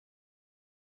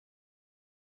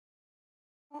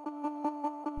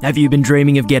Have you been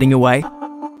dreaming of getting away?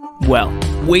 Well,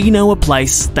 we know a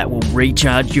place that will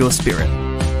recharge your spirit.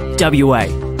 WA,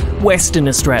 Western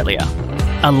Australia,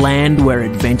 a land where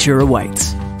adventure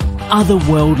awaits.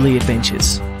 Otherworldly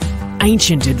adventures,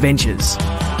 ancient adventures,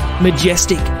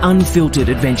 majestic, unfiltered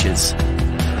adventures.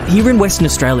 Here in Western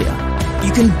Australia,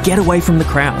 you can get away from the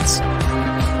crowds,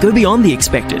 go beyond the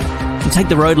expected, and take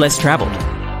the road less travelled.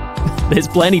 There's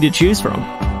plenty to choose from.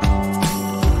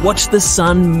 Watch the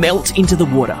sun melt into the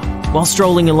water while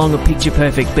strolling along a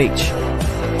picture-perfect beach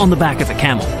on the back of a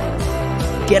camel.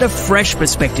 Get a fresh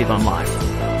perspective on life,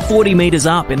 40 metres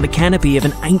up in the canopy of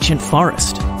an ancient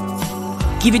forest.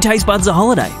 Give your taste buds a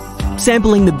holiday,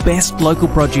 sampling the best local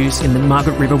produce in the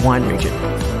Margaret River wine region.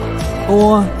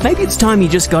 Or maybe it's time you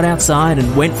just got outside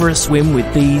and went for a swim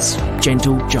with these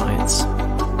gentle giants.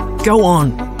 Go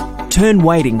on, turn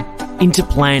waiting into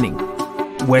planning.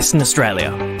 Western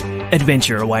Australia.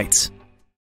 Adventure awaits.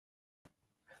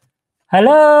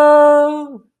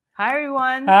 Hello! Hi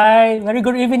everyone! Hi, very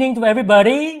good evening to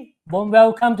everybody. Warm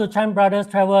welcome to Chan Brothers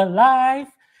Travel Live.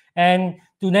 And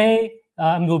today,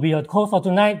 I will be your host for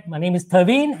tonight. My name is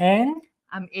Tevin and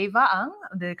I'm Ava Ang,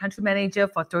 the Country Manager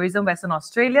for Tourism Western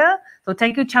Australia. So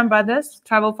thank you, Chan Brothers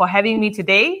Travel, for having me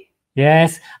today.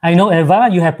 Yes, I know, Ava,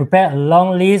 you have prepared a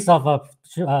long list of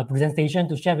presentation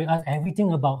to share with us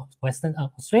everything about Western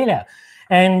Australia.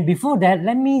 And before that,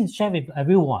 let me share with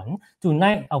everyone,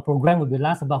 tonight our program will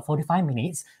last about 45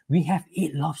 minutes. We have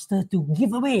 8 lobsters to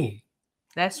give away.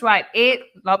 That's right, 8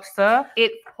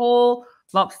 whole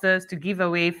lobsters to give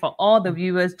away for all the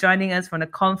viewers joining us from the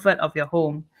comfort of your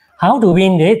home. How to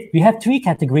win it? We have 3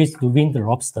 categories to win the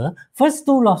lobster. First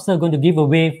 2 lobsters are going to give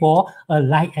away for a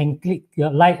like and click,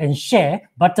 like and share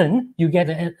button. You get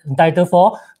entitled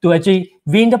for to actually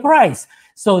win the prize.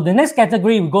 So the next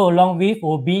category we go along with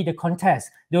will be the contest.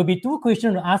 There will be 2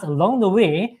 questions to ask along the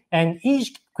way, and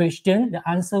each question, the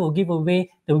answer will give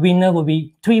away, the winner will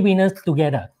be 3 winners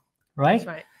together, right? That's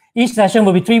right. Each session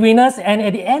will be 3 winners, and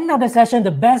at the end of the session,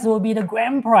 the best will be the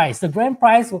grand prize. The grand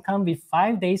prize will come with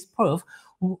 5 days Perth,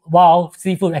 wow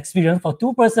seafood experience for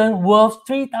 2 persons worth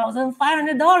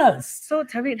 $3,500. So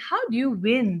Tevin, how do you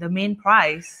win the main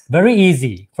prize? Very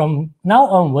easy. From now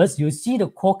onwards, you see the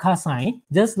quokka sign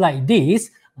just like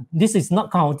this. This is not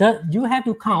counted. You have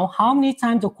to count how many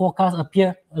times the quokkas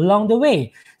appear along the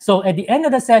way. So at the end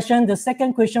of the session, the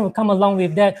second question will come along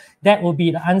with that. That will be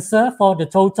the answer for the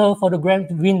total for the grand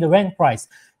to win the grand prize.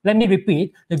 Let me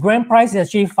repeat. The grand prize is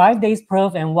actually 5 days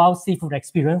Perth and wild seafood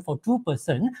experience for 2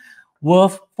 persons,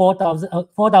 worth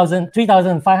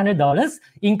 $3,500,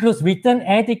 includes return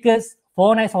air tickets,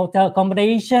 4 nights hotel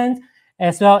accommodation,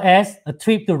 as well as a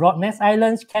trip to Rottnest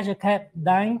Islands, catch a cab,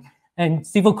 dine, and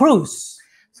seafood cruise.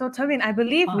 So Tevin, I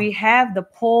believe we have the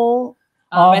poll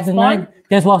response.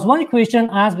 There was one question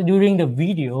asked during the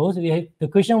videos. The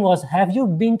question was, have you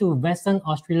been to Western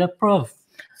Australia, Perth?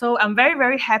 So I'm very,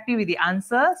 very happy with the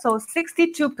answer. So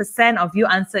 62% of you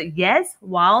answered yes,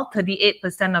 while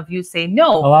 38% of you say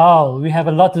no. Wow, we have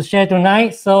a lot to share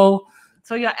tonight. So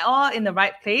you're all in the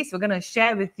right place. We're going to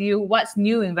share with you what's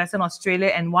new in Western Australia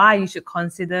and why you should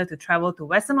consider to travel to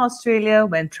Western Australia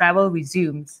when travel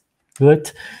resumes.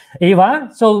 Good. Ava,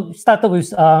 so started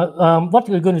with what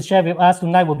we're going to share with us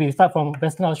tonight will be start from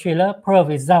Western Australia, Perth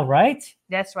itself, right?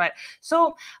 That's right.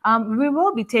 So we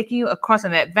will be taking you across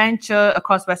an adventure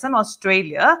across Western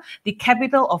Australia, the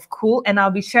capital of cool, and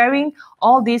I'll be sharing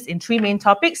all these in 3 main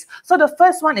topics. So the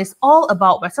first one is all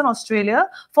about Western Australia,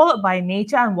 followed by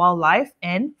nature and wildlife,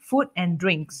 and food and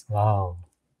drinks. Wow.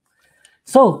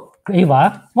 So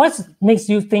Ava, what makes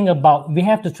you think about we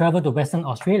have to travel to Western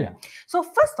Australia? So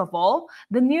first of all,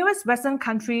 the nearest Western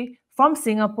country from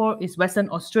Singapore is Western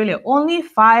Australia, only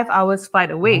 5 hours flight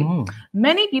away.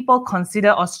 Many people consider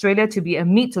Australia to be a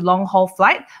mid to long haul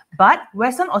flight, but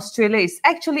Western Australia is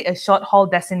actually a short haul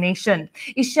destination.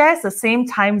 It shares the same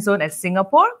time zone as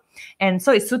Singapore. And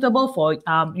so it's suitable for, if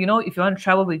you want to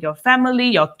travel with your family,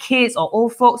 your kids or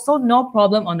old folks, so no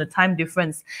problem on the time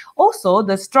difference. Also,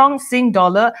 the strong Sing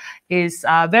dollar is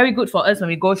very good for us when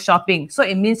we go shopping. So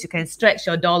it means you can stretch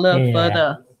your dollar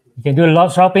further. You can do a lot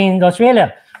of shopping in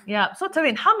Australia. Yeah. So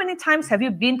Tevin, how many times have you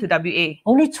been to WA?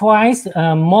 Only twice,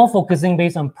 more focusing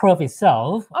based on Perth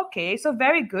itself. Okay, so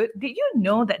very good. Did you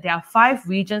know that there are 5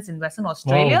 regions in Western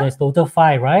Australia? Oh, there's total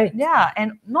 5, right? Yeah,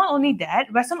 and not only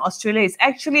that, Western Australia is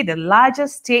actually the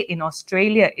largest state in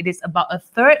Australia. It is about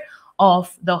 1/3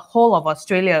 of the whole of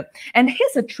Australia. And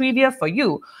here's a trivia for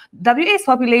you. WA's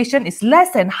population is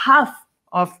less than half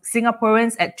of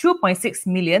Singaporeans at 2.6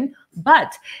 million,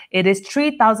 but it is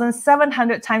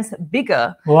 3,700 times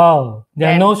bigger. Wow,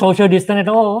 there's no social distance at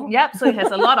all. Yep, so it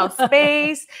has a lot of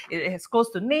space, it is close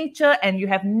to nature, and you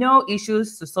have no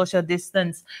issues to social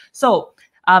distance. So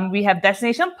we have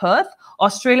destination Perth,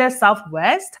 Australia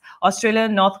Southwest, Australia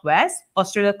Northwest,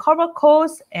 Australia Coral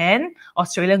Coast, and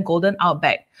Australian Golden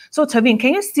Outback. So Tevin,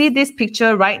 can you see this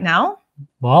picture right now?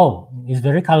 Wow, it's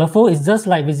very colorful. It's just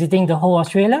like visiting the whole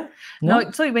Australia.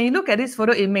 No, so when you look at this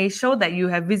photo, it may show that you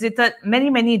have visited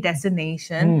many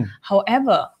destinations.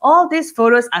 However, all these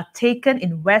photos are taken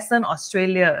in Western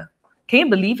Australia. Can you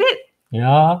believe it?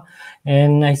 Yeah,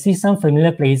 and I see some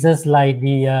familiar places like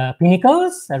the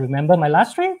Pinnacles. I remember my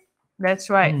last trip. That's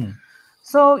right.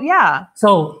 So yeah.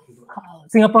 So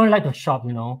Singaporeans like to shop,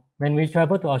 you know. When we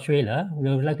travel to Australia, we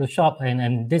would like to shop,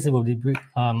 and this will be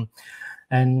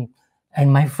and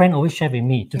my friend always share with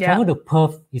me, to travel to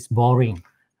Perth is boring.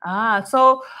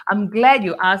 So I'm glad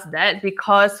you asked that,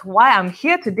 because why I'm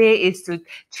here today is to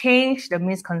change the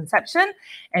misconception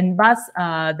and bust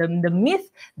the myth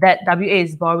that WA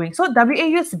is boring. So WA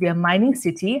used to be a mining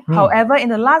city. However, in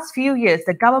the last few years,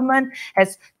 the government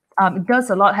has done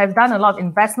a lot of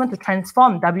investment to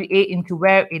transform WA into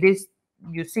where it is,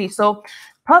 you see. So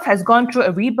Perth has gone through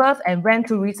a rebirth and went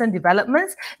through recent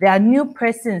developments. There are new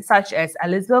precincts such as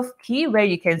Elizabeth Quay, where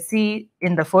you can see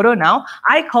in the photo now.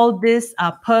 I call this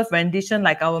Perth rendition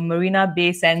like our Marina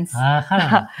Bay Sands,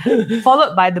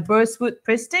 followed by the Burswood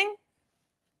Precinct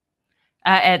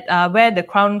at where the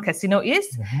Crown Casino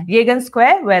is, Yegan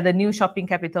Square, where the new shopping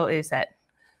capital is at.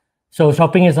 So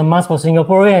shopping is a must for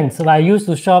Singaporeans. So I used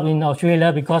to shop in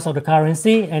Australia because of the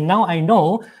currency, and now I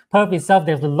know Perth itself,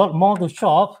 there's a lot more to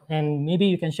shop, and maybe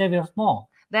you can share with us more.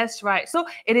 That's right. So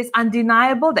it is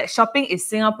undeniable that shopping is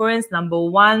Singaporeans'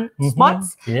 #1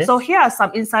 spots. Yes. So here are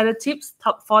some insider tips,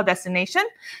 top 4 destinations.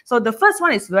 So the first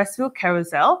one is Westfield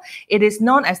Carousel. It is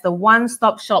known as the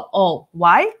one-stop shop all.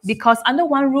 Why? Because under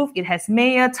one roof, it has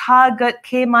Mayer, Target,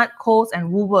 Kmart, Coles,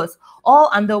 and Woolworths, all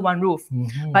under one roof.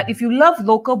 But if you love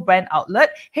local brand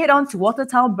outlet, head on to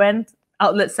Watertown Brand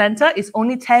Outlet Centre. Is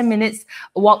only 10 minutes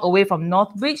walk away from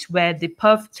Northbridge, where the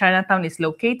Perth Chinatown is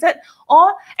located,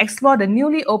 or explore the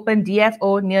newly opened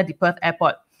DFO near the Perth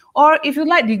Airport. Or if you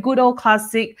like the good old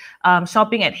classic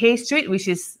shopping at Hay Street, which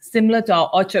is similar to our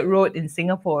Orchard Road in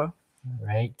Singapore.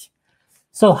 Right.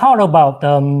 So how about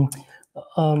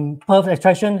Perth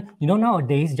attraction? You know,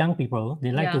 nowadays young people,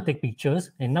 they like to take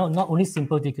pictures, and now not only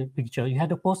simple take a picture, you have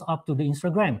to post up to the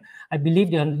Instagram. I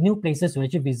believe there are new places to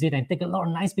actually visit and take a lot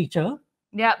of nice picture.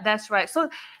 Yeah, that's right. So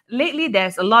lately,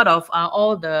 there's a lot of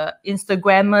all the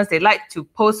Instagrammers. They like to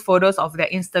post photos of their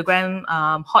Instagram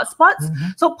hotspots.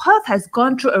 So Perth has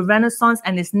gone through a renaissance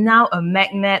and is now a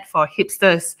magnet for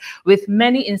hipsters with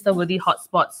many Insta-worthy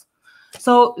hotspots.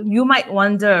 So you might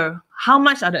wonder, how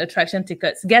much are the attraction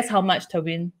tickets? Guess how much,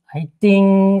 Tevin? I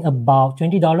think about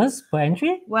 $20 per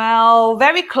entry. Well,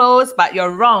 very close, but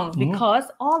you're wrong, because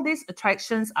all these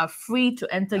attractions are free to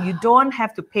enter. You don't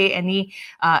have to pay any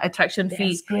attraction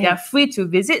fees. They are free to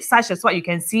visit, such as what you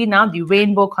can see now, the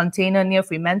Rainbow Container near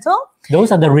Fremantle.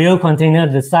 Those are the real container.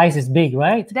 The size is big,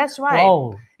 right? That's right.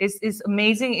 Wow. It's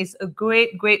amazing. It's a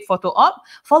great photo op,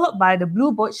 followed by the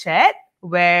Blue Boat Shed,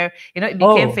 where it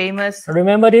became famous. I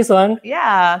remember this one.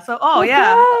 Yeah. So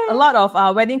a lot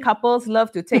of wedding couples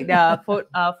love to take their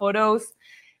photos.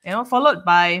 Followed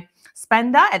by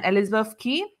Spanda at Elizabeth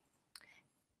Quay.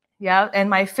 Yeah,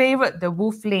 and my favorite, the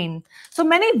Wolf Lane. So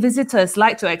many visitors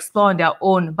like to explore on their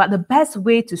own, but the best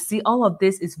way to see all of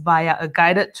this is via a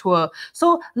guided tour.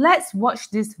 So let's watch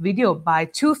this video by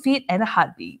 2 Feet and a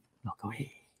Heartbeat.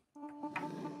 Okay.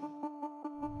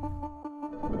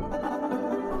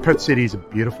 Perth City is a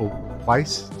beautiful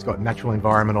place. It's got natural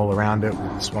environment all around it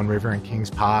with the Swan River and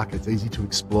Kings Park. It's easy to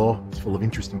explore. It's full of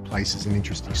interesting places and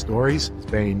interesting stories. There's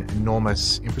been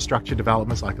enormous infrastructure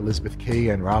developments like Elizabeth Quay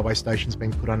and railway stations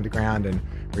being put underground, and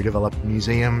redeveloped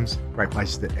museums, great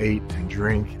places to eat and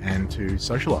drink and to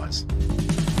socialise.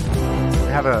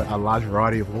 We have a large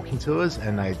variety of walking tours,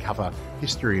 and they cover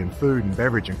history and food and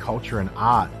beverage and culture and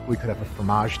art. We could have a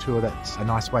fromage tour. That's a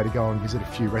nice way to go and visit a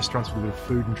few restaurants with a bit of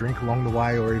food and drink along the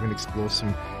way, or even explore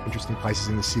some interesting places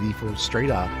in the city for street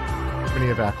art. Many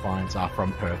of our clients are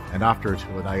from Perth, and after a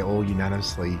tour they all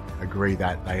unanimously agree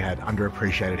that they had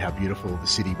underappreciated how beautiful the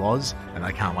city was, and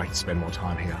they can't wait to spend more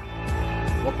time here.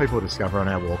 What people discover on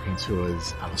our walking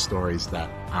tours are the stories that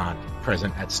aren't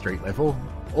present at street level.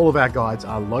 All of our guides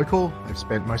are local. They've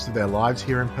spent most of their lives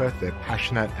here in Perth. They're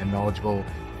passionate and knowledgeable,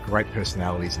 great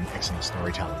personalities and excellent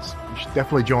storytellers. You should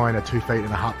definitely join a 2 Feet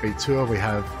and a Heartbeat tour. We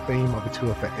have a theme of a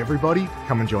tour for everybody.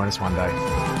 Come and join us one day.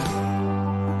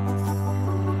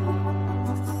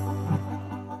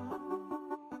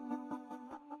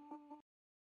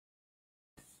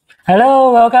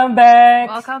 Hello, welcome back.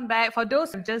 Welcome back. For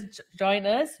those who just joined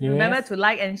us, Yes. remember to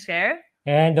like and share.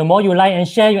 And the more you like and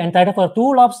share, you're entitled for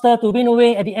 2 lobster to win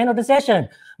away at the end of the session.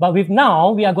 But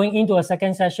now we are going into a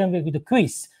second session with the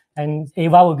quiz. And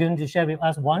Ava will going to share with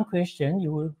us one question.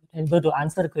 You will be able to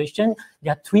answer the question.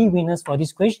 There are 3 winners for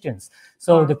these questions.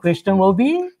 So the question will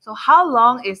be? So how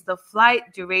long is the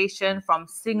flight duration from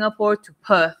Singapore to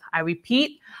Perth? I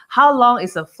repeat, how long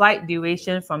is the flight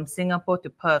duration from Singapore to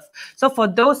Perth? So for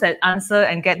those that answer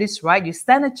and get this right, you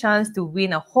stand a chance to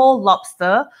win a whole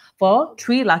lobster for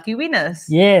 3 lucky winners.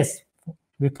 Yes.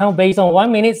 We count based on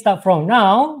 1 minute start from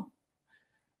now.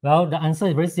 Well, the answer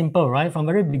is very simple, right? From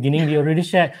very beginning, we already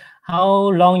shared how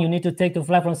long you need to take to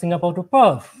fly from Singapore to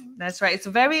Perth. That's right. It's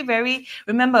very, very,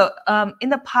 remember, in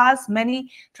the past, many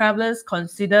travelers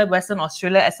consider Western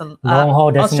Australia as a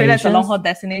long-haul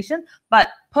destination, but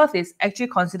Perth is actually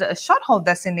considered a short-haul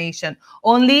destination.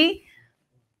 Only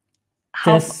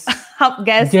only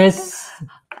a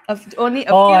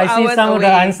few I see hours some away. of the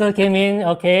answer came in.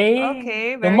 Okay.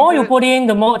 Okay. The more you put in,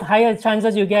 the more higher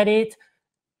chances you get it.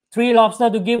 3 lobster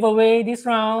to give away this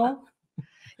round.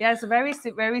 Yeah, it's a very,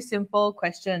 very simple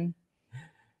question.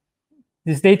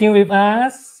 Stay tuned with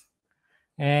us.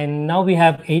 And now we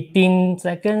have 18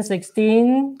 seconds,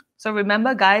 16. So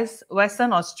remember, guys,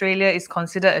 Western Australia is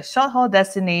considered a short-haul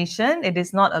destination. It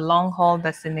is not a long-haul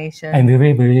destination. And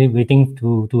we're really waiting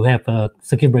to have a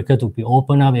circuit breaker to be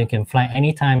open up. You can fly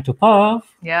anytime to Perth.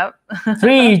 Yep.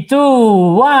 3,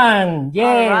 2, 1. Yes.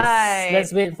 All right.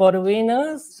 Let's wait for the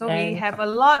winners. So we have a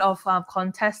lot of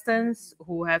contestants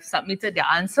who have submitted their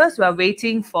answers. We are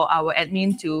waiting for our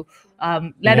admin to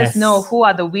let us know who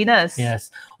are the winners.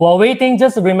 Yes. While waiting,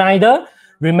 just a reminder.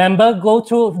 Remember, go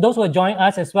through those who are joining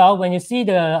us as well. When you see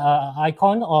the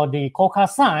icon or the Coca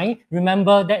sign,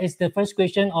 remember that is the first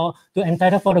question or to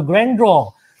entitle for the grand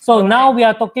draw. So now we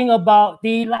are talking about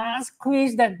the last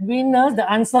quiz that winners.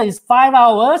 The answer is 5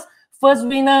 hours. First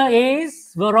winner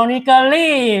is Veronica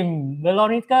Lim.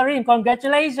 Veronica Lim,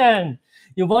 congratulations.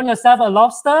 You won yourself a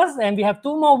lobsters, and we have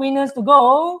 2 more winners to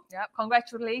go. Yep,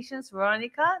 congratulations,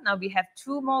 Veronica. Now we have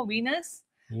 2 more winners.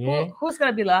 Yeah. Who's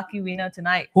going to be lucky winner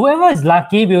tonight? Whoever is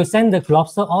lucky will send the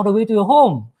lobster all the way to your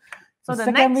home. So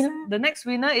the next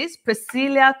winner is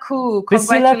Priscilla Koo.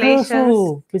 Priscilla Congratulations.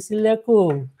 Koo. Priscilla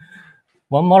Koo.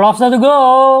 1 more lobster to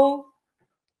go.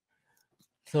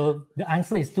 So the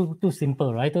answer is too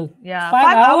simple, right? Yeah,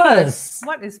 5 hours.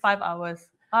 What is 5 hours?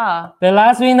 The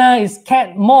last winner is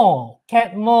Cat Mo.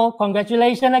 Cat Mo,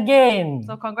 congratulations again.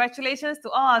 So congratulations to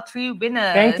all our 3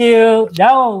 winners. Thank you.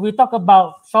 Now we talk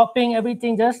about shopping,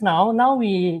 everything just now. Now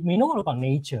we know about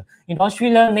nature. In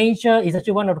Australia, nature is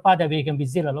actually one of the parts that we can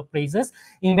visit a lot of places.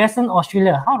 In Western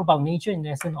Australia, how about nature in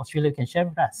Western Australia? You can share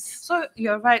with us. So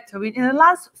you're right, Tevin. In the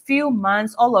last few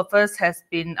months, all of us has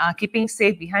been keeping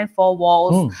safe behind 4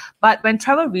 walls. But when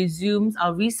travel resumes,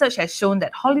 our research has shown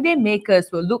that holiday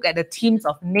makers will look at the themes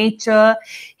of nature,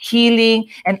 healing,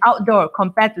 and outdoor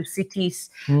compared to cities.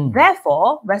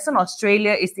 Therefore, Western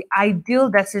Australia is the ideal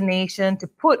destination to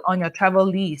put on your travel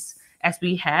list, as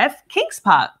we have Kings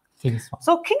Park.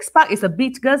 So Kings Park is the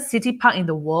biggest city park in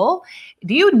the world.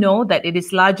 Do you know that it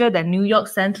is larger than New York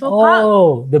Central Park?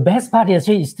 Oh, the best part is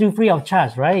actually it's still free of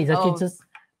charge, right? It's actually just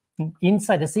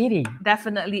inside the city.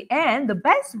 Definitely. And the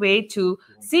best way to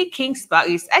see Kings Park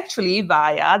is actually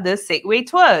via the Segway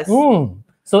tours.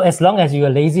 So as long as you are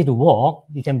lazy to walk,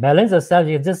 you can balance yourself.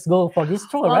 You just go for this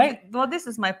tour, right? Well, this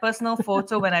is my personal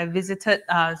photo when I visited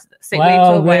Segway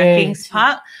tour via Kings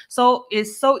Park. So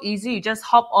it's so easy. You just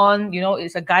hop on,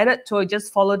 it's a guided tour. You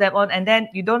just follow them on, and then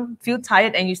you don't feel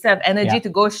tired and you still have energy to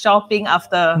go shopping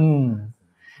after.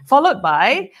 Followed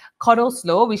by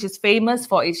Cottesloe, which is famous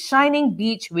for its shining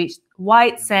beach with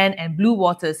white sand and blue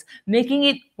waters, making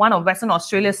it one of Western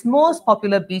Australia's most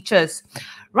popular beaches.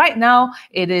 Right now,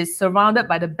 it is surrounded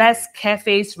by the best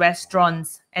cafes,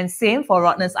 restaurants, and same for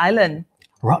Rottnest Island.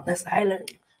 Rottnest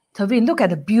Island. Tevin, look at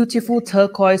the beautiful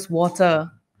turquoise water.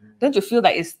 Don't you feel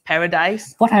like it's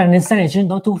paradise? What I understand is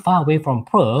not too far away from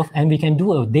Perth, and we can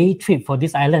do a day trip for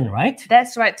this island, right?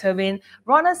 That's right, Tevin.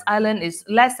 Rottnest Island is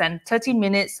less than 30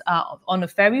 minutes on a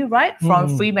ferry ride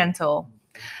from Fremantle.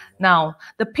 Now,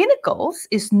 the Pinnacles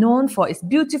is known for its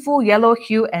beautiful yellow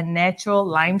hue and natural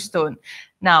limestone.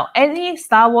 Now, any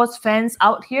Star Wars fans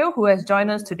out here who has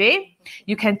joined us today,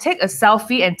 you can take a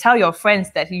selfie and tell your friends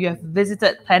that you have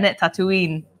visited planet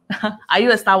Tatooine. Are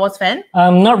you a Star Wars fan?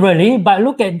 Not really, but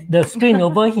look at the screen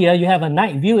over here. You have a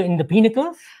night view in the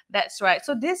Pinnacles. That's right.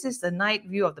 So this is the night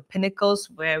view of the Pinnacles,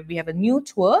 where we have a new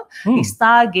tour, the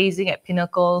stargazing at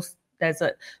Pinnacles.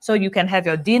 Desert. So you can have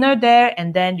your dinner there,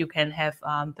 and then you can have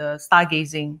the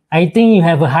stargazing. I think you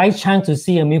have a high chance to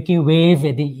see a Milky Way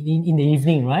in the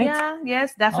evening, right? Yeah,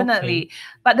 yes, definitely. Okay.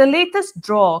 But the latest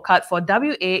draw card for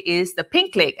WA is the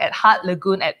Pink Lake at Hart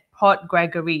Lagoon at Port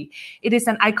Gregory. It is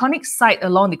an iconic site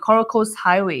along the Coral Coast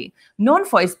Highway, known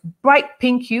for its bright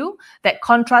pink hue that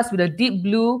contrasts with a deep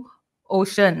blue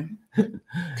ocean.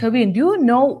 Tevin, do you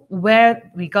know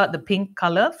where we got the pink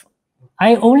color?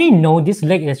 I only know this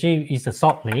lake actually is a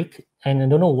salt lake, and I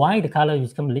don't know why the color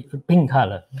is pink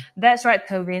color. That's right,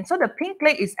 Tevin. So the Pink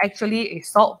Lake is actually a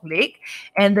salt lake,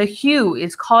 and the hue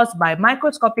is caused by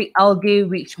microscopic algae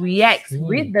which reacts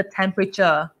with the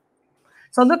temperature.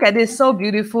 So look at this, so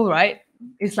beautiful, right?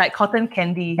 It's like cotton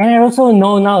candy. And I also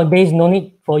know nowadays no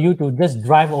need for you to just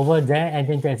drive over there, and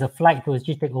then there's a flight to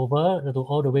actually take over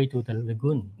all the way to the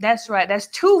lagoon. That's right. There's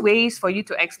two ways for you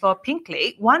to explore Pink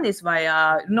Lake. One is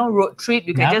via road trip.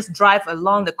 You can just drive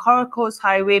along the Coral Coast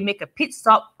Highway, make a pit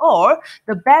stop, or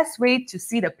the best way to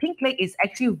see the Pink Lake is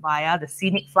actually via the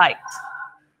scenic flight.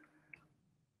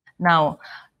 Now,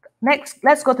 next,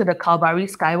 let's go to the Kalbarri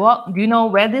Skywalk. Do you know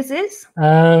where this is?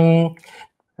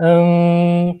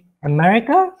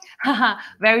 America?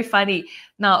 Very funny.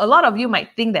 Now, a lot of you might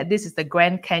think that this is the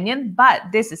Grand Canyon, but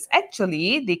this is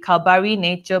actually the Kalbarri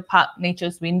Nature Park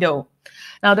Nature's Window.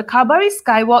 Now, the Kalbarri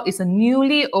Skywalk is a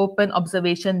newly opened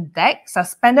observation deck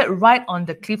suspended right on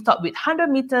the cliff top with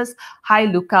 100 meters high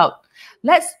lookout.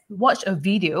 Let's watch a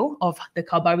video of the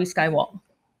Kalbarri Skywalk.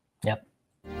 Yep.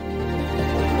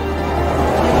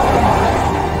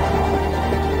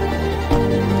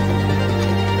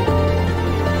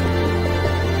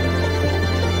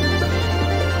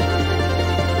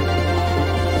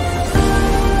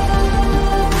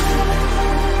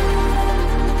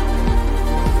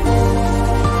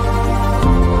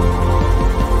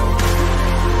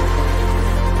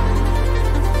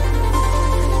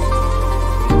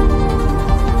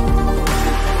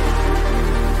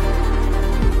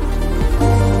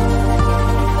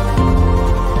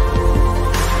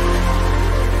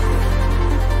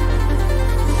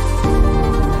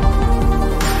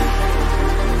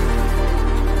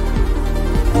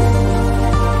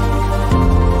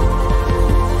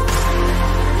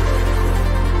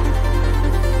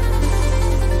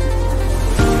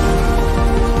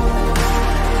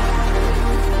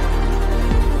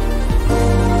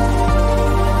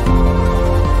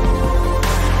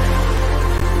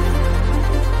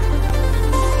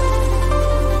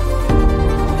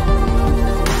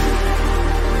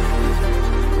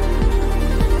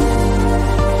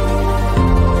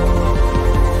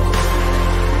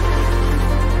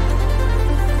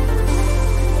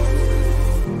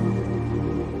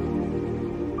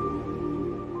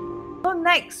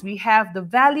 Next, we have the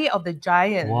Valley of the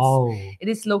Giants. Wow. It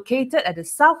is located at the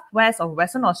southwest of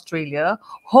Western Australia,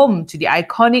 home to the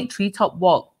iconic treetop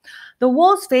walk. The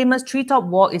world's famous treetop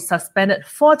walk is suspended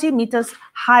 40 meters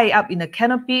high up in the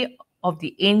canopy of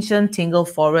the ancient Tingle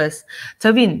Forest.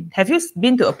 Tevin, have you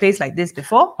been to a place like this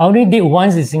before? I only did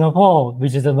once in Singapore,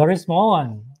 which is a very small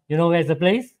one. You know where's the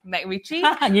place? MacRitchie?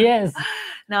 Yes.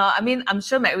 Now, I mean, I'm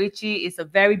sure MacRitchie is a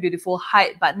very beautiful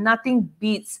height, but nothing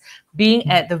beats being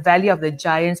at the Valley of the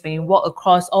Giants when you walk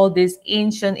across all these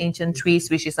ancient trees,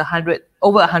 which is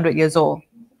over 100 years old.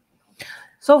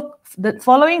 So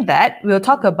following that, we'll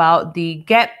talk about the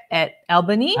Gap at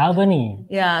Albany. Albany.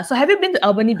 Yeah. So have you been to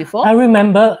Albany before? I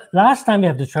remember last time we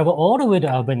have to travel all the way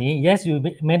to Albany. Yes, you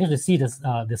managed to see the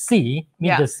sea,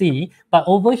 the sea. But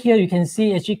over here, you can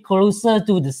see actually closer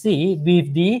to the sea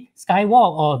with the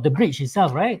skywalk or the bridge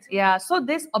itself, right? Yeah. So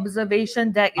this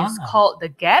observation deck is called the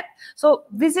Gap. So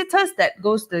visitors that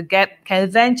goes to the Gap can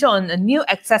venture on a new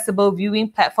accessible viewing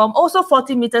platform, also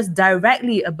 40 meters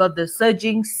directly above the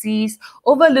surging seas,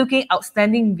 overlooking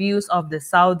outstanding views of the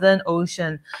Southern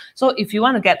Ocean. So if you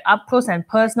want to get up close and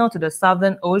personal to the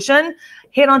Southern Ocean,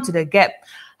 head on to the Gap.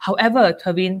 However,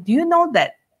 Tevin, do you know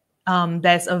that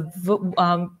there's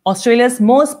Australia's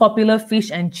most popular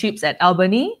fish and chips at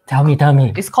Albany? Tell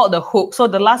me. It's called the Hook. So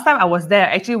the last time I was there,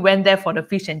 I actually went there for the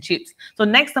fish and chips. So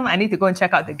next time I need to go and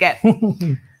check out the Gap.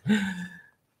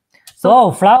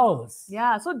 So flowers.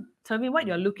 Yeah, so tell me what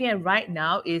you're looking at right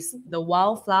now is the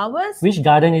wildflowers. Which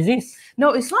garden is this?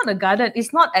 No, it's not a garden.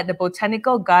 It's not at the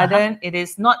botanical garden. It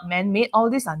is not man-made. All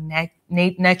these are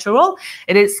natural.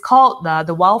 It is called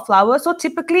the wildflower. So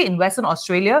typically in Western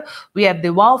Australia, we have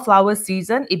the wildflower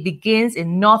season. It begins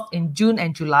in June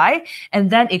and July,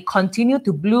 and then it continues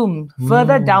to bloom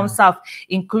further down south,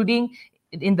 including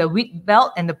in the wheat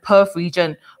belt and the Perth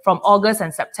region from August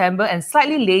and September, and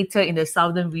slightly later in the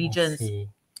southern regions.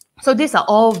 So these are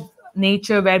all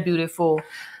nature, very beautiful.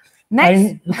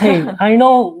 Next. I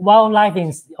know wildlife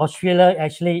in Australia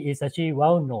is actually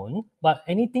well known, but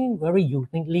anything very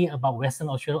uniquely about Western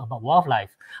Australia about wildlife?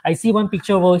 I see one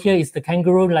picture over here is the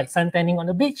kangaroo like suntanning on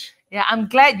the beach. Yeah, I'm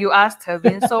glad you asked,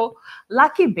 Tevin. So,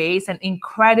 Lucky Bay is an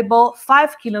incredible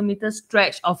 5-kilometer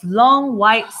stretch of long,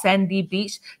 white, sandy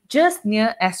beach just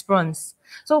near Esperance.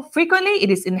 So, frequently it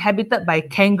is inhabited by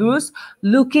kangaroos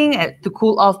looking to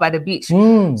cool off by the beach.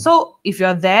 So, if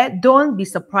you're there, don't be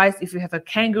surprised if you have a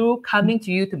kangaroo coming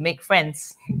to you to make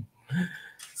friends.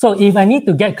 So, if I need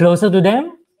to get closer to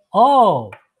them,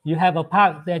 you have a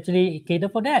park that actually cater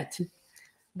for that.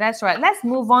 That's right. Let's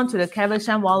move on to the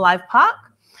Caversham Wildlife Park.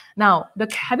 Now,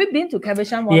 have you been to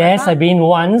Caversham Wildlife Park? Yes, I've been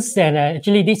once, and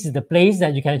actually this is the place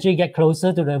that you can actually get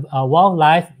closer to the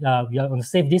wildlife. You're on a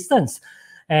safe distance.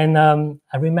 And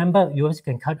I remember you also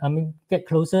can get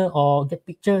closer or get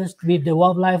pictures with the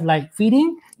wildlife like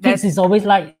feeding. Kids is always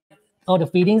like all the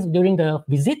feedings during the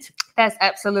visit. That's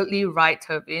absolutely right,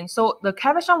 Tevin. So the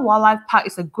Caversham Wildlife Park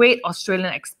is a great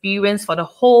Australian experience for the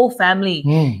whole family.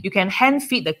 You can hand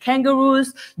feed the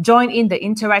kangaroos, join in the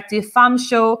interactive farm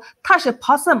show, touch a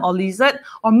possum or lizard,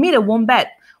 or meet a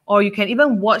wombat. Or you can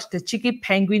even watch the cheeky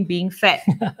penguin being fed.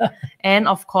 And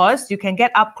of course, you can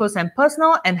get up close and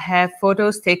personal and have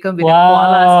photos taken with the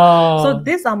koalas. So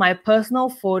these are my personal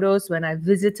photos when I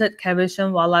visited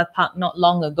Caversham Wildlife Park not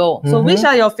long ago. So which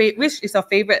is your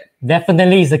favorite?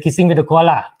 Definitely is the kissing with the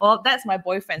koala. Well, that's my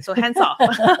boyfriend, so hands off.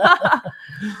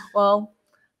 Well,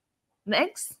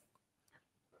 next.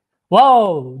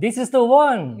 Wow, this is the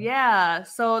one. Yeah,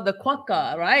 so the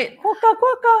quokka, right?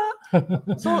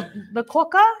 Quokka. So the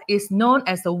quokka is known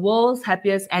as the world's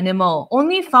happiest animal,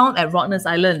 only found at Rottnest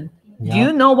Island. Do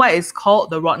you know why it's called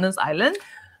the Rottnest Island?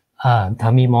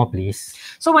 Tell me more, please.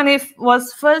 So when it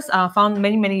was first found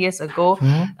many years ago,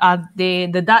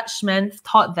 the Dutchmen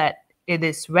thought that it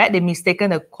is red. They mistaken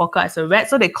the quokka as a rat,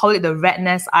 so they call it the Rat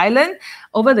Nest Island.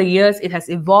 Over the years, it has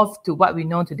evolved to what we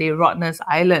know today, Rottnest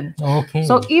Island. Okay.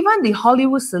 So even the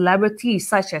Hollywood celebrities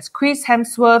such as Chris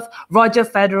Hemsworth, Roger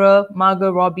Federer,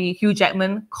 Margot Robbie, Hugh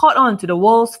Jackman caught on to the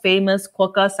world's famous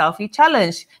quokka selfie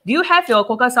challenge. Do you have your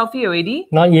quokka selfie already?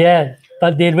 Not yet,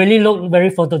 but they really look very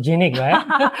photogenic,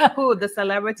 right? Who, the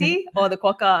celebrity or the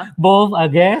quokka? Both, I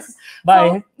guess.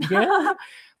 But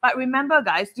But remember,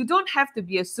 guys, you don't have to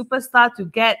be a superstar to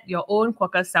get your own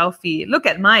quokka selfie. Look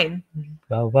at mine.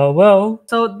 Well.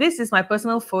 So this is my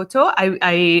personal photo.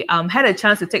 I had a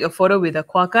chance to take a photo with a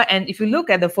quokka. And if you look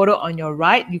at the photo on your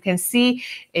right, you can see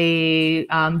a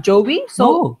joey.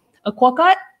 So a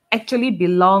quokka actually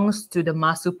belongs to the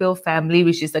marsupial family,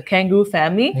 which is the kangaroo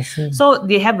family. So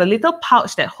they have a little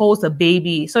pouch that holds a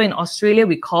baby. So in Australia,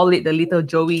 we call it the little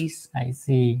joeys. I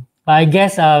see. But I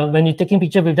guess when you're taking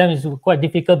pictures with them, it's quite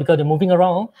difficult because they're moving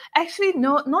around. Actually,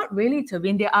 no, not really,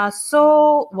 Tevin. They are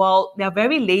they're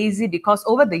very lazy because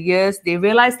over the years, they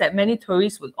realized that many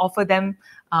tourists would offer them,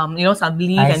 some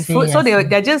leaf and food. So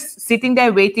they're just sitting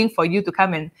there waiting for you to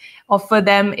come and offer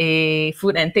them a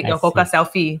food and take your quokka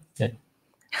selfie. Good.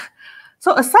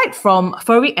 So aside from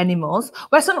furry animals,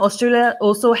 Western Australia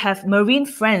also have marine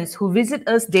friends who visit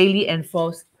us daily and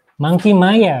for Monkey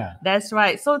Maya. That's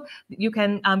right. So you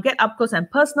can get up close and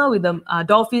personal with the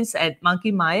dolphins at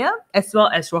Monkey Maya as well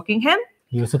as Rockingham.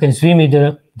 You also can swim with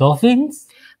the dolphins.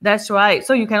 That's right.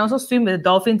 So you can also swim with the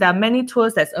dolphins. There are many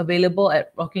tours that's available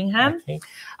at Rockingham. Okay.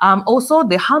 Also,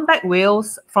 the humpback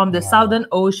whales from the Southern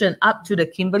Ocean up to the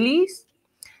Kimberleys.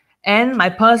 And my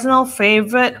personal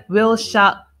favorite, whale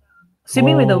shark,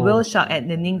 swimming with the whale shark at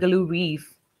the Ningaloo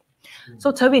Reef.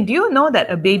 So Tevin, do you know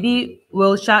that a baby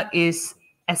whale shark is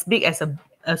as big as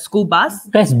a school bus?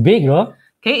 That's big, right?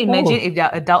 Okay, imagine if they're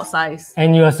adult size.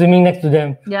 And you are swimming next to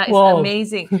them. Yeah, it's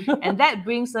amazing. And that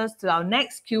brings us to our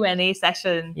next Q&A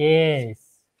session. Yes.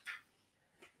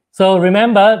 So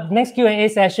remember, next Q&A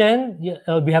session,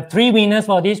 we have 3 winners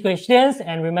for these questions.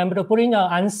 And remember to put in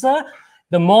your answer.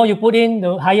 The more you put in,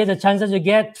 the higher the chances you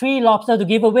get 3 lobsters to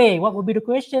give away. What would be the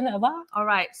question, Ava? All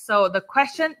right. So the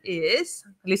question is,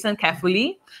 listen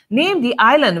carefully. Name the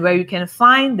island where you can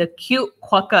find the cute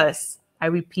quokkas. I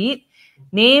repeat,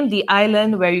 name the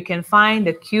island where you can find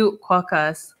the cute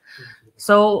quokkas.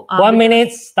 So 1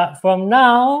 minute start from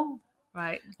now.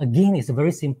 Right. Again, it's a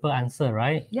very simple answer,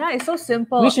 right? Yeah, it's so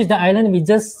simple. Which is the island we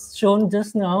just shown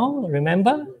just now?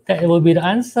 Remember? That will be the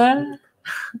answer.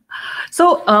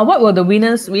 So what will the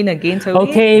winners win again,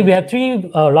 Toby? Okay, we have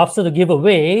 3 lobster to give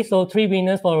away. So 3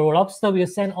 winners for a lobster we'll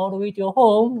send all the way to your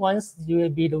home once you will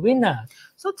be the winner.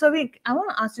 So Toby, I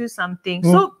want to ask you something.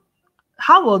 So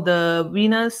how will the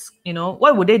winners,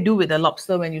 what would they do with the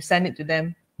lobster when you send it to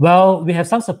them? Well, we have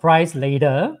some surprise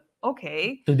later.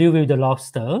 Okay. To deal with the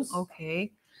lobsters.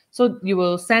 Okay. So you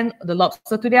will send the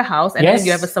lobster to their house and then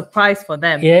you have a surprise for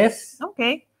them. Yes.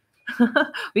 Okay.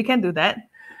 We can do that.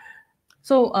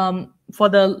 So for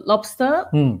the lobster,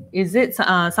 is it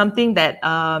something that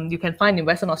you can find in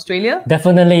Western Australia?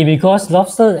 Definitely, because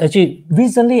lobster, actually,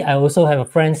 recently I also have a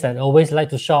friends that always like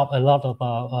to shop a lot of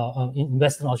in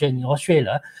Western Australia, in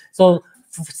Australia. So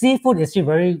seafood is actually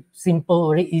very simple,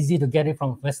 very easy to get it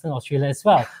from Western Australia as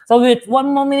well. So with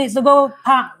 1 more minute to go,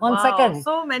 one second.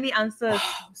 So many answers,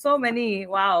 so many,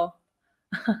 wow.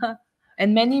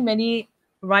 And many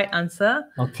right answer.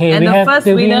 Okay, and we have first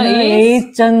the winner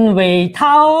is Zheng Wei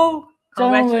Tao.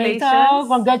 Congratulations.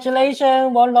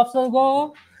 Congratulations, 1 lobster to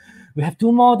go. We have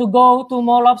 2 more to go, 2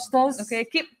 more lobsters. Okay,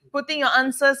 keep putting your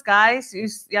answers, guys. You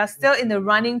are still in the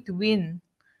running to win.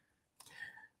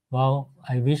 Well,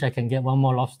 I wish I can get 1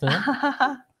 more lobster.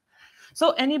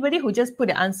 So anybody who just put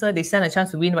the answer, they stand a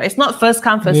chance to win, right? It's not first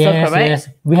come, first serve, correct? Yes,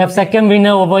 we have second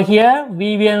winner over here,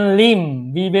 Vivian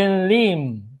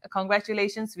Lim.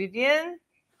 Congratulations, Vivian.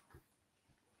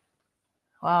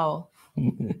 Wow.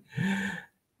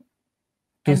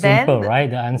 Too simple, right?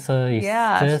 The answer is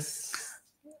just...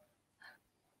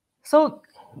 So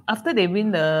after they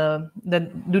win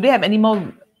do they have any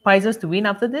more prizes to win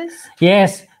after this?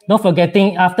 Yes. Not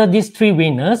forgetting, after these 3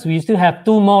 winners, we still have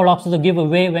 2 more lobsters to give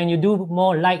away when you do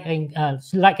more like and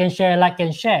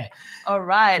share. All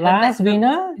right. Last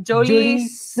winner, Joey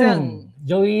Sung.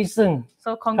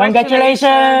 So congratulations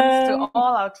to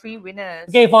all our 3 winners.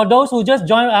 Okay, for those who just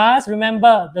joined us,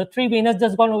 remember the 3 winners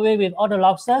just gone away with all the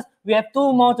lobsters. We have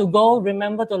 2 more to go.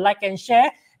 Remember to like and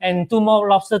share, and 2 more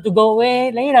lobsters to go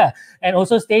away later. And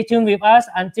also stay tuned with us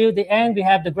until the end. We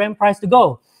have the grand prize to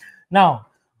go. Now,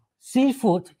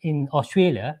 seafood in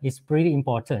Australia is pretty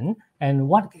important. And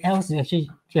what else actually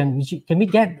can we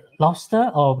get lobster,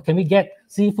 or can we get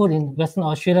seafood in Western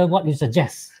Australia? What do you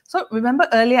suggest? So remember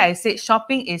earlier I said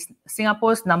shopping is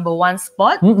Singapore's #1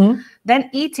 spot. Then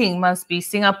eating must be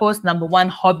Singapore's #1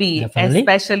 hobby,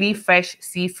 especially fresh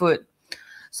seafood.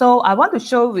 So I want to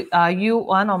show you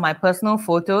one of my personal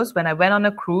photos when I went on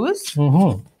a cruise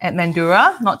at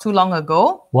Mandurah not too long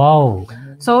ago. Wow.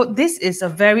 So this is a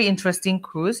very interesting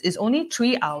cruise. It's only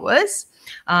 3 hours.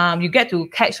 You get to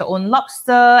catch your own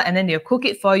lobster, and then they'll cook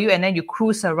it for you, and then you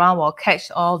cruise around while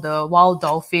catch all the wild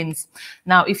dolphins.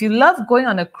 Now, if you love going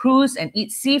on a cruise and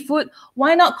eat seafood,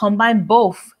 why not combine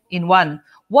both in one?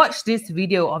 Watch this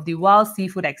video of the wild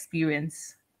seafood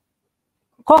experience.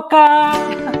 Coca!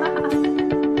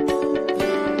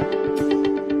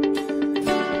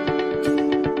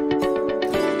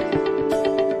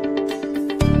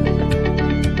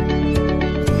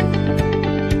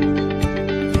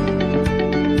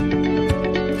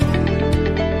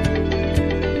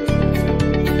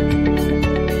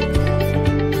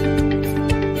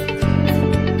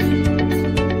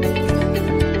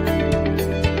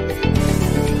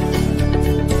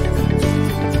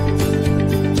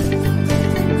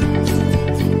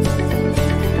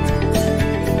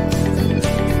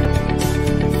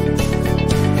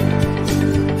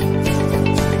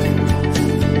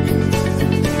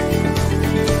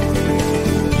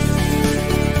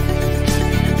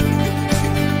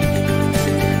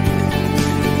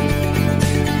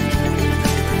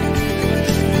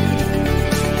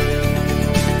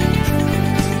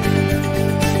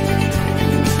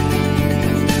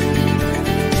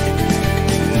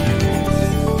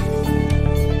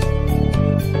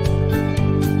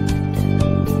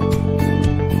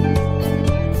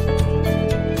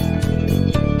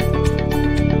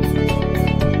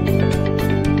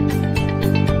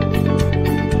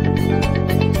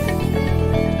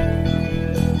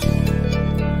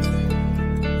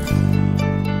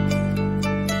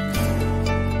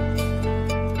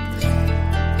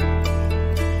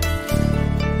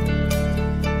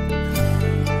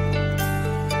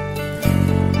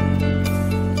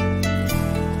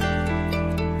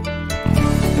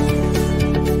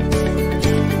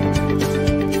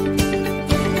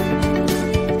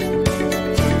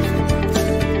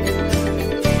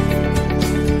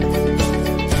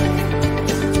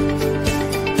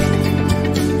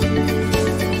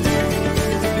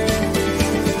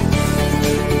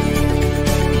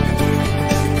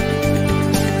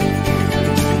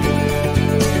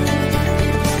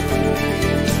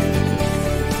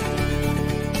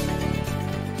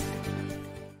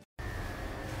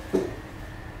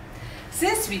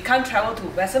 Since we can't travel to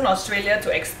Western Australia to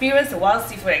experience the wild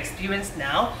seafood experience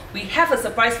now, we have a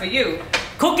surprise for you.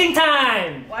 Cooking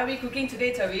time! What are we cooking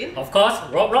today, Tevin? Of course,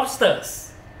 raw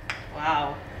lobsters.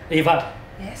 Wow. Ava,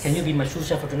 Yes. can you be my sous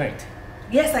chef for tonight?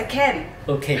 Yes, I can.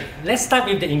 Okay, let's start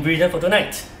with the ingredient for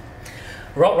tonight.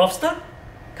 Raw lobster,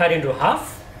 cut into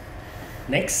half.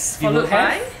 Next, we Followed will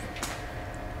have by?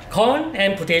 corn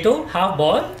and potato, half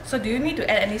boiled. So do you need to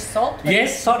add any salt?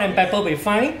 Yes, salt and pepper will be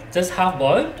fine, just half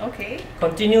boiled. Okay.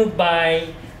 Continued by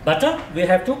butter. We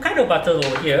have two kind of butter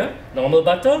over here, normal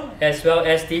butter as well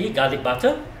as the garlic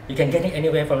butter. You can get it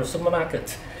anywhere from the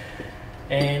supermarket.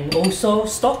 And also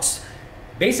stocks.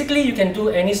 Basically, you can do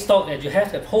any stock that you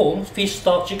have at home, fish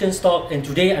stock, chicken stock, and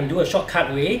today I'm doing a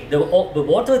shortcut way. The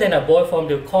water that I boil from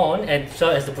the corn and as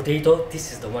well as the potato,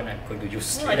 this is the one I'm going to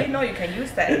use. Oh, I didn't know you can use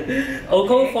that.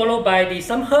 Okay, followed by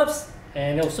some herbs,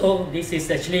 and also this is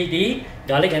actually the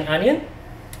garlic and onion,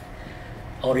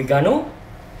 oregano.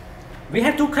 We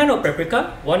have two kind of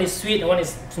paprika. One is sweet and one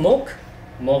is smoked,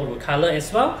 more with color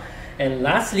as well. And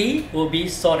lastly will be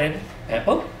salt and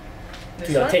pepper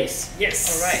to your taste.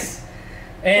 Yes. All right.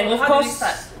 And So of how do we course,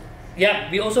 start?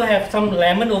 yeah, we also have some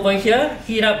lemon over here.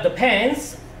 Heat up the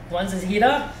pans. Once it's heat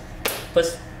up,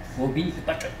 first will be the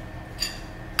butter.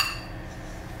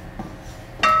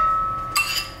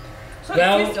 So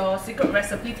Well- is this your secret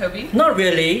recipe, Tevin? Not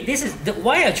really. This is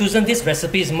why I chosen this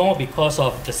recipe is more because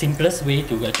of the simplest way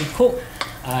to actually cook.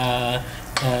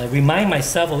 Remind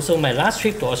myself also my last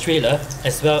trip to Australia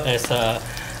as well as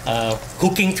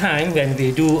cooking time when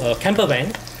we do a camper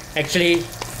van. Actually,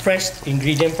 fresh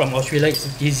ingredient from Australia is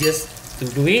easiest to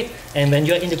do it. And when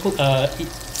you're in the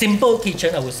simple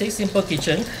kitchen, I would say simple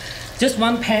kitchen, just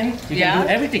one pan, you can do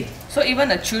everything. So even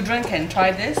the children can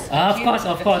try this? Of The course.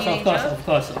 teenager?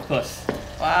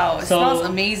 Wow, it So- smells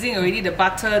amazing already. The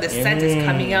butter, the scent is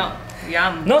coming out.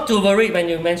 Yum. Not to worry when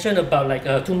you mention about like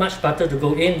too much butter to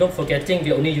go in. Don't forgetting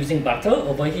we're only using butter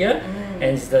over here,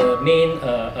 and it's the main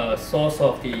source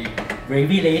of the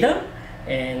gravy later.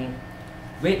 And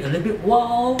wait a little bit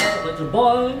while to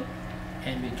boil,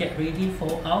 and we get ready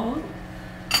for Our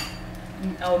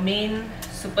main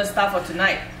superstar for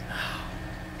tonight.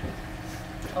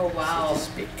 Oh wow. so to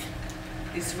speak.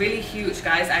 It's really huge,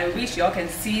 guys. I wish y'all can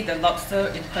see the lobster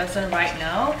in person right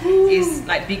now. It's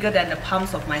like bigger than the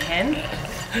palms of my hand.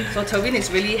 So Tevin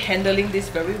is really handling this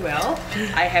very well.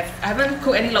 I haven't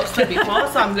cooked any lobster before,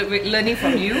 so I'm learning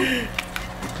from you.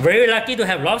 Very lucky to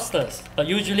have lobsters, but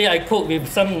usually I cook with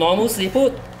some normal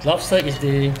seafood. Lobster is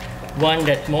the one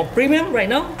that's more premium right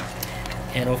now.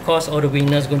 And of course, all the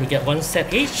winners going to get one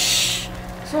set each.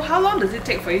 So how long does it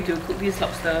take for you to cook this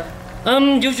lobster?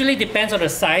 Usually depends on the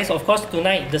size. Of course,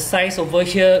 tonight the size over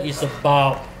here is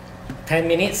about 10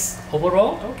 minutes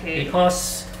overall. Okay.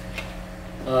 Because,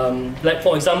 like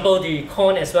for example, the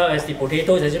corn as well as the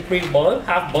potato is actually pre-boiled,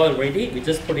 half boiled already. We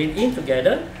just put it in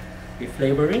together with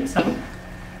flavoring some.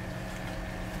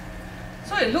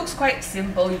 So it looks quite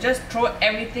simple. You just throw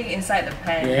everything inside the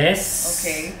pan. Yes.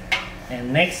 Okay.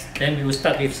 And next, then we will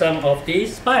start with some of the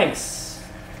spice.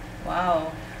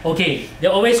 Wow. Okay, they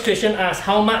always question us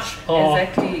how much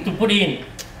Exactly. to put in.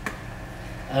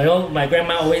 I know my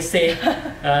grandma always say,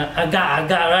 agak,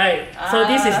 right? So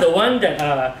this is the one that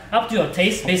up to your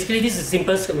taste. Basically, this is the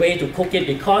simplest way to cook it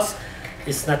because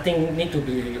it's nothing need to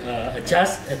be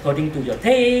adjusted according to your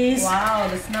taste. Wow,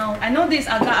 the smell. I know this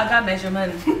agak-agak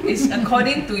measurement is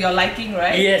according to your liking,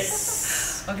 right?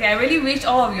 Yes. Okay, I really wish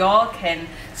all of y'all can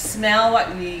smell what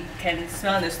we can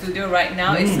smell in the studio right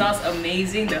now. It smells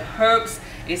amazing. The herbs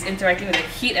is interacting with the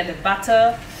heat and the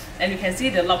butter, and you can see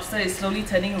the lobster is slowly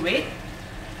turning red.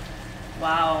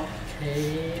 Wow.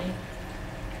 Okay.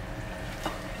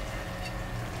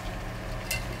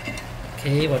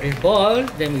 Okay, when it boils,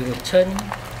 then we will turn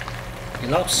the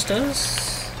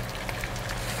lobsters.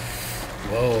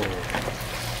 Whoa.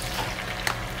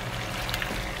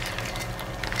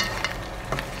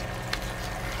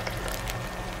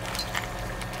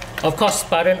 Of course,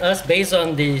 pardon us, based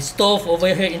on the stove over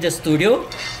here in the studio,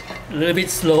 a little bit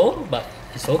slow, but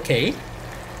it's okay.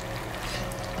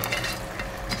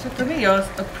 So to me, you're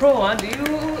a pro. How do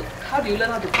you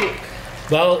learn how to cook?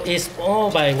 Well, it's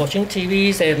all by watching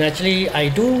TVs, and actually I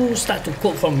do start to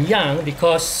cook from young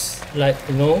because, like,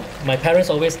 you know, my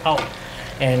parents always out,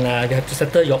 and you have to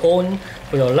settle your own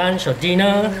for your lunch or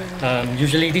dinner.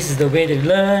 Usually this is the way they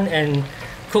learn and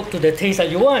cook to the taste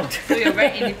that you want. So you're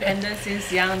very independent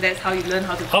since young. That's how you learn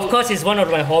how to cook. Of course, it's one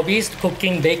of my hobbies,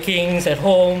 cooking, baking at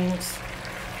home.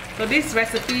 So this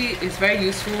recipe is very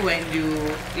useful when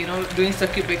you know, during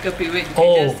circuit breaker period, you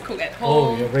can just cook at home.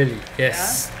 Oh, yeah, really?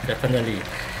 Yes, definitely.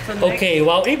 So Okay,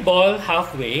 while it boils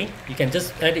halfway, you can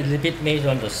just add a little bit made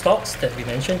on the stalks that we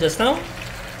mentioned just now,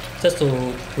 just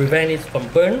to prevent it from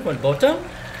burn from the bottom.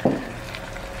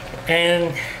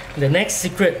 And the next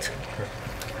secret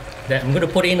that I'm going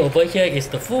to put in over here is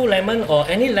the full lemon or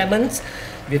any lemons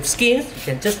with skins. You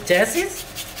can just zest it.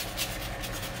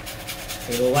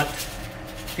 You know what?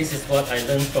 This is what I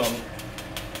learned from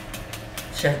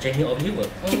Chef Jamie Oliver.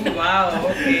 Oh wow,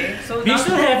 okay. So We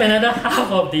still have another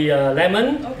half of the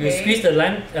lemon. Okay. You squeeze the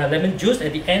lemon juice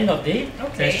at the end of the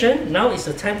session. Now it's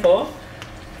the time for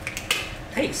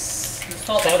taste.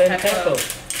 Salt and pepper.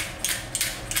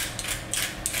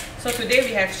 So today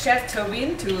we have Chef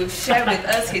Tevin to share with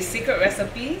us his secret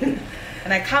recipe.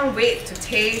 And I can't wait to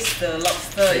taste the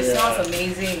lobster. It smells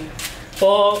amazing.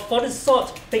 For the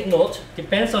salt, take note,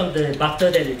 depends on the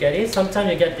butter that you get in. Sometimes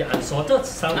you get the unsalted,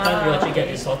 sometimes you actually get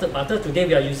the salted butter. Today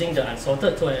we are using the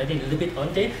unsalted, so I added a little bit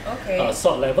on the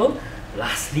salt level.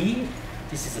 Lastly,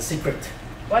 this is a secret.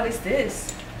 What is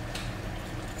this?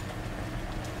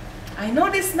 I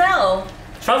know this smell.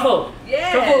 Truffle!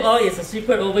 Yes. Truffle oil is a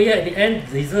secret over here at the end.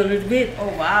 Drizzle a little bit. Oh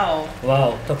wow.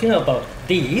 Wow, talking about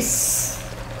this.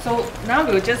 So now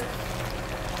we'll just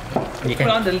put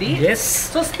on the lid. Yes.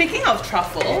 So speaking of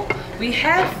truffle, we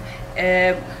have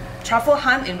a truffle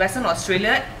hunt in Western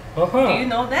Australia. Do you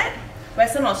know that?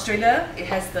 Western Australia,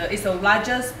 it's the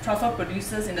largest truffle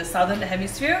producers in the southern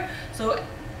hemisphere. So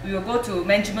we will go to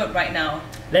Manjimup right now.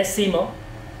 Let's see more.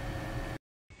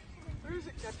 Where is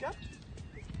it, Cat?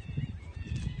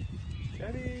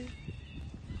 Daddy.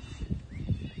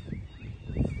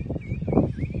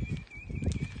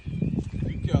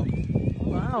 Good girl.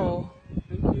 Wow.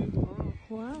 Thank you.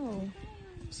 Wow.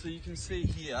 So you can see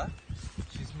here,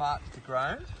 she's marked the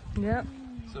ground. Yep.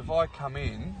 So if I come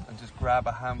in and just grab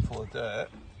a handful of dirt,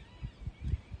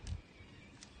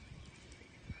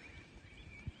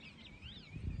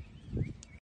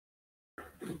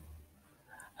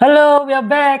 Hello, we are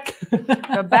back.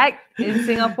 We're back in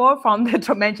Singapore from the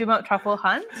Manjimup truffle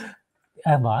hunt.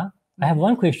 Ava, I have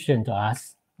one question to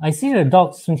ask. I see the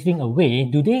dogs swinging away.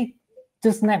 Do they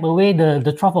just snap away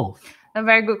the truffle? A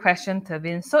very good question,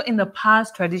 Tevin. So in the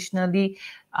past, traditionally,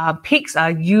 pigs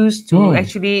are used to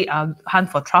actually hunt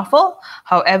for truffle.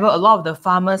 However, a lot of the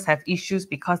farmers have issues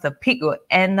because the pig will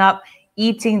end up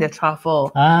eating the truffle.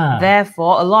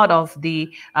 Therefore, a lot of the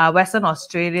Western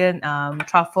Australian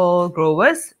truffle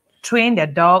growers train their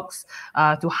dogs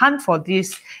to hunt for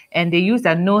this, and they use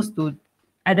their nose to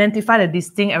identify the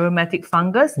distinct aromatic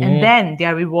fungus, and then they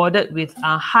are rewarded with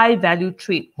a high value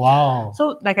treat. Wow.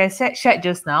 So like I shared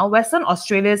just now, Western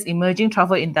Australia's emerging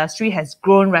truffle industry has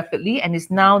grown rapidly and is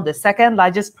now the second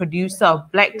largest producer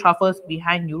of black truffles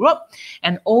behind Europe,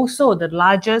 and also the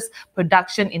largest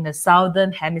production in the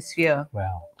southern hemisphere.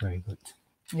 Wow, very good.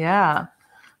 Yeah.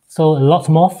 So a lot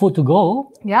more food to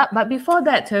go. Yeah, but before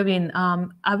that, Tevin,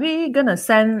 are we gonna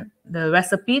send the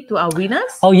recipe to our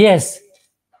winners? Oh yes.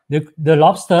 The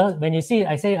lobster, when you see,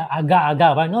 I say agar,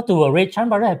 but not to worry. Chan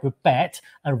brother have prepared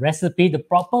a recipe, the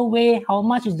proper way, how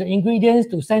much is the ingredients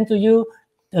to send to you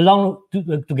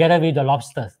together with the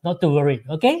lobsters. Not to worry,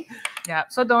 okay? Yeah,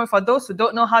 so for those who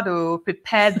don't know how to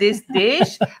prepare this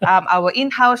dish, our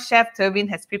in-house chef Tevin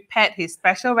has prepared his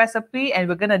special recipe, and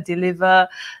we're gonna deliver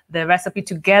the recipe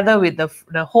together with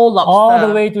the whole lobster. All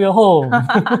the way to your home.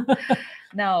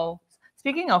 Now,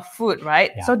 speaking of food,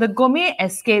 right? Yeah. So the Gourmet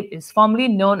Escape is formerly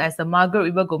known as the Margaret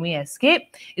River Gourmet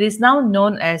Escape. It is now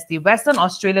known as the Western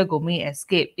Australia Gourmet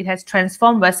Escape. It has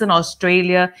transformed Western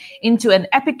Australia into an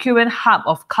Epicurean hub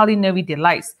of culinary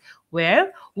delights,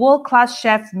 where world-class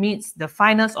chefs meets the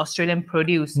finest Australian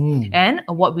produce and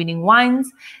award-winning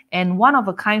wines and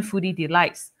one-of-a-kind foodie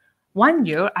delights. One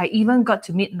year, I even got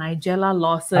to meet Nigella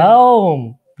Lawson.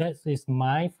 Oh, that is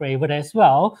my favorite as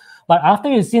well. But after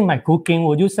you've seen my cooking,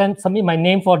 would you submit my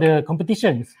name for the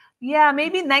competitions? Yeah,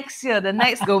 maybe next year, the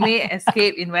next Gourmet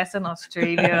Escape in Western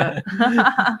Australia.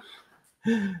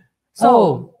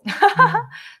 So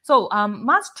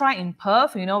must try in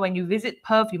Perth. You know, when you visit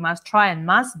Perth, you must try and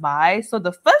must buy. So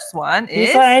the first one is...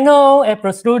 Yes, I know,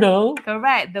 apple strudel.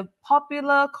 Correct, the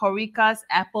popular Corica's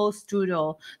apple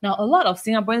strudel. Now, a lot of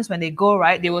Singaporeans, when they go,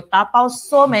 right, they will tapao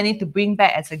so many to bring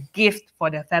back as a gift for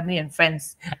their family and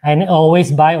friends. And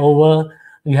always buy over.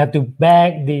 You have to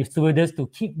beg the stewardess to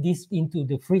keep this into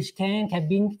the fridge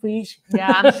cabin fridge.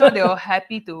 Yeah, I'm sure they're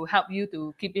happy to help you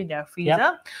to keep in their freezer.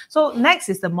 Yep. So next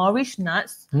is the Moorish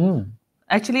nuts.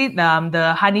 Actually,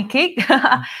 the honey cake.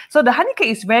 So the honey cake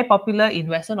is very popular in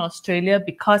Western Australia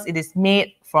because it is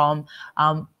made from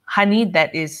honey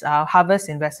that is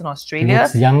harvested in Western Australia.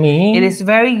 It's yummy. It is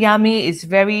very yummy. It's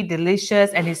very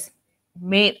delicious, and it's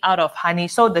made out of honey.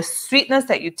 So the sweetness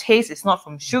that you taste is not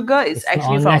from sugar. It's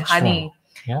actually from natural. honey.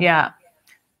 Yeah.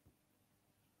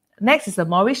 Next is the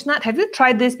Moorish nut. Have you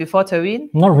tried this before, Tevin?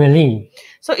 Not really.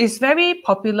 So it's very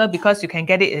popular because you can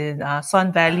get it in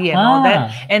Swan Valley and all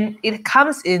that. And it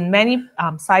comes in many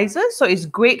sizes. So it's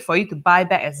great for you to buy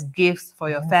back as gifts for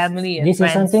your family and This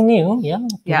friends. is something new,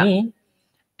 to me.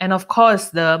 And of course,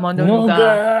 the Mondo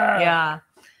Nougat. Yeah.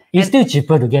 It's still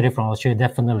cheaper to get it from Australia,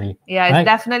 definitely. Yeah, it's right?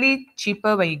 definitely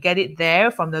cheaper when you get it there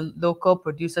from the local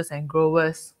producers and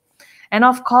growers. And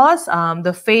of course,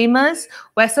 the famous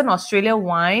Western Australia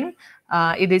wine,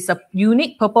 it is a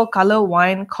unique purple color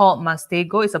wine called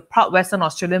Mastego. It's a proud Western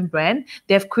Australian brand.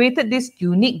 They've created this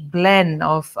unique blend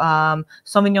of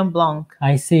Sauvignon Blanc.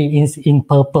 I see. It's in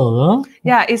purple.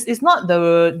 Yeah, it's not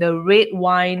the red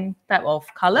wine type of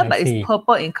color, but see. it's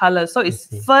purple in color. So it's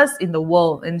first in the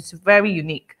world and it's very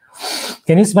unique.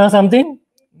 Can you smell something?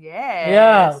 Yes.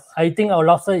 Yeah, I think our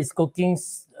lobster is cooking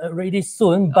really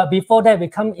soon. But before that, we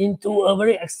come into a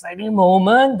very exciting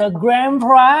moment, the grand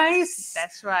prize.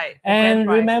 That's right. And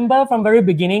remember from very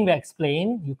beginning, we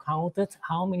explained, you counted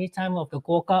how many times of the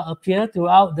quokka appeared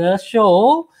throughout the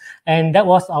show. And that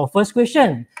was our first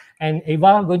question. And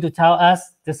Ava is going to tell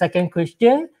us the second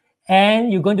question.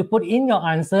 And you're going to put in your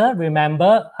answer.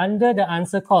 Remember, under the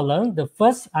answer column, the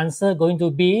first answer going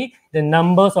to be the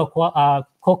numbers of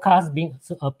quokkas being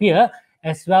appear,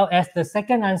 as well as the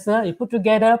second answer. You put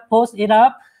together, post it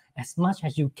up as much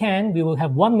as you can. We will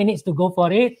have 1 minute to go for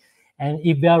it. And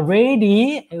if you are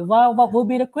ready, Ava, what will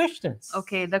be the questions?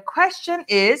 Okay, the question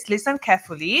is, listen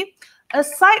carefully.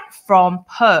 Aside from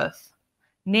Perth,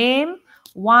 name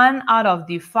one out of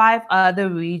the 5 other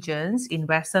regions in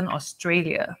Western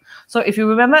Australia. So if you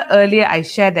remember earlier, I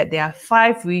shared that there are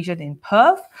 5 regions in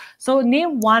Perth. So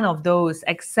name one of those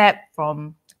except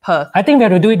from Perth. I think we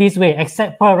have to do it this way,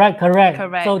 except Perth, right? Correct.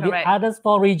 So correct. the others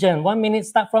 4 regions, 1 minute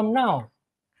start from now.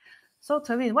 So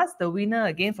Tevin, what's the winner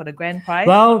again for the grand prize?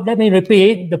 Well, let me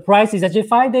repeat. The prize is actually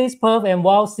 5 days Perth and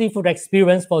wild seafood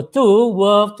experience for 2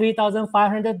 worth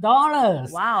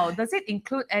 $3,500. Wow. Does it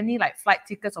include any like flight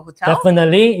tickets or hotel?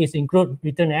 Definitely. It includes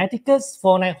return air tickets,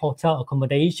 4-night hotel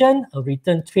accommodation, a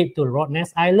return trip to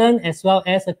Rottnest Island, as well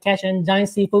as a cash and dine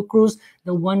seafood cruise,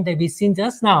 the one that we've seen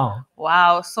just now.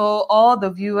 Wow. So all the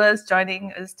viewers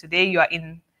joining us today, you are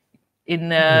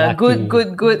in a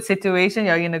good situation.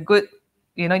 You're in a good,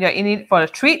 you're in it for a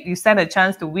treat. You stand a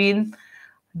chance to win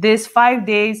this 5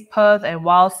 days Perth and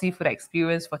wild seafood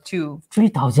experience for 2.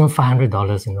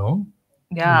 $3,500, you know?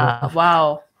 Yeah,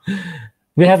 wow.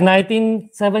 We have 17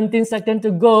 seconds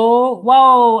to go.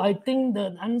 Wow, I think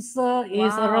the answer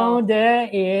is around there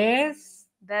is...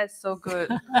 That's so good.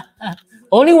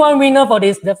 Only one winner for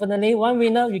this, definitely. One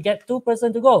winner, you get 2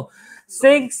 persons to go.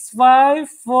 6, 5,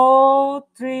 4,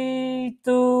 3,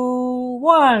 2,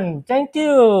 1. Thank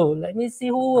you. Let me see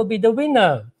who will be the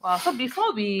winner. Wow. So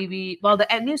before the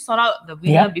admin sort out the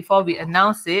winner before we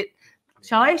announce it,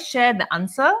 shall I share the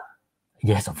answer?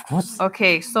 Yes, of course.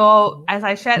 Okay. So as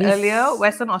I shared earlier,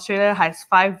 Western Australia has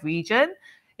 5 regions.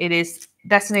 It is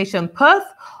destination Perth,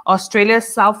 Australia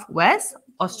Southwest,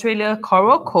 Australia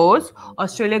Coral Coast,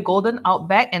 Australia Golden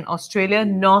Outback, and Australia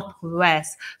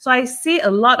Northwest. So I see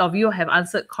a lot of you have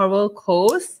answered Coral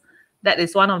Coast. That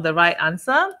is one of the right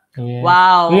answer. Yes.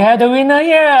 Wow. We have the winner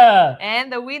here.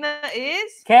 And the winner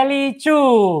is Kelly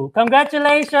Chu.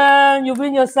 Congratulations. You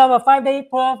win yourself a 5-day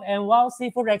Perth and wild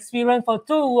seafood experience for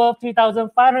 2 worth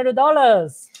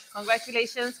 $3,500.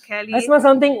 Congratulations, Kelly. I smell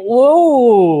something.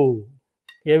 Whoa.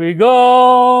 Here we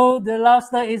go. The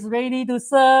lobster is ready to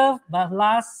serve. But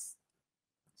last,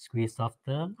 squeeze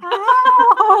softer.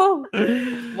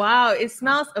 Wow, it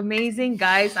smells amazing,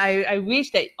 guys. I wish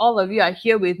that all of you are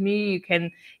here with me. You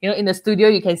can, in the studio,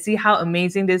 you can see how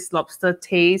amazing this lobster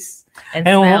tastes and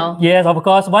smell. Yes, of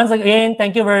course. Once again,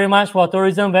 thank you very much for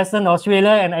Tourism Western Australia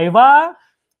and Ava.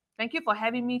 Thank you for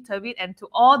having me, Tevin, and to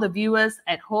all the viewers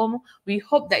at home. We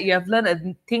hope that you have learned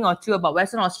a thing or two about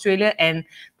Western Australia and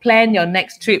plan your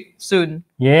next trip soon.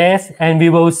 Yes, and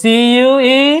we will see you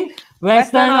in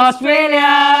Western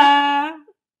Australia.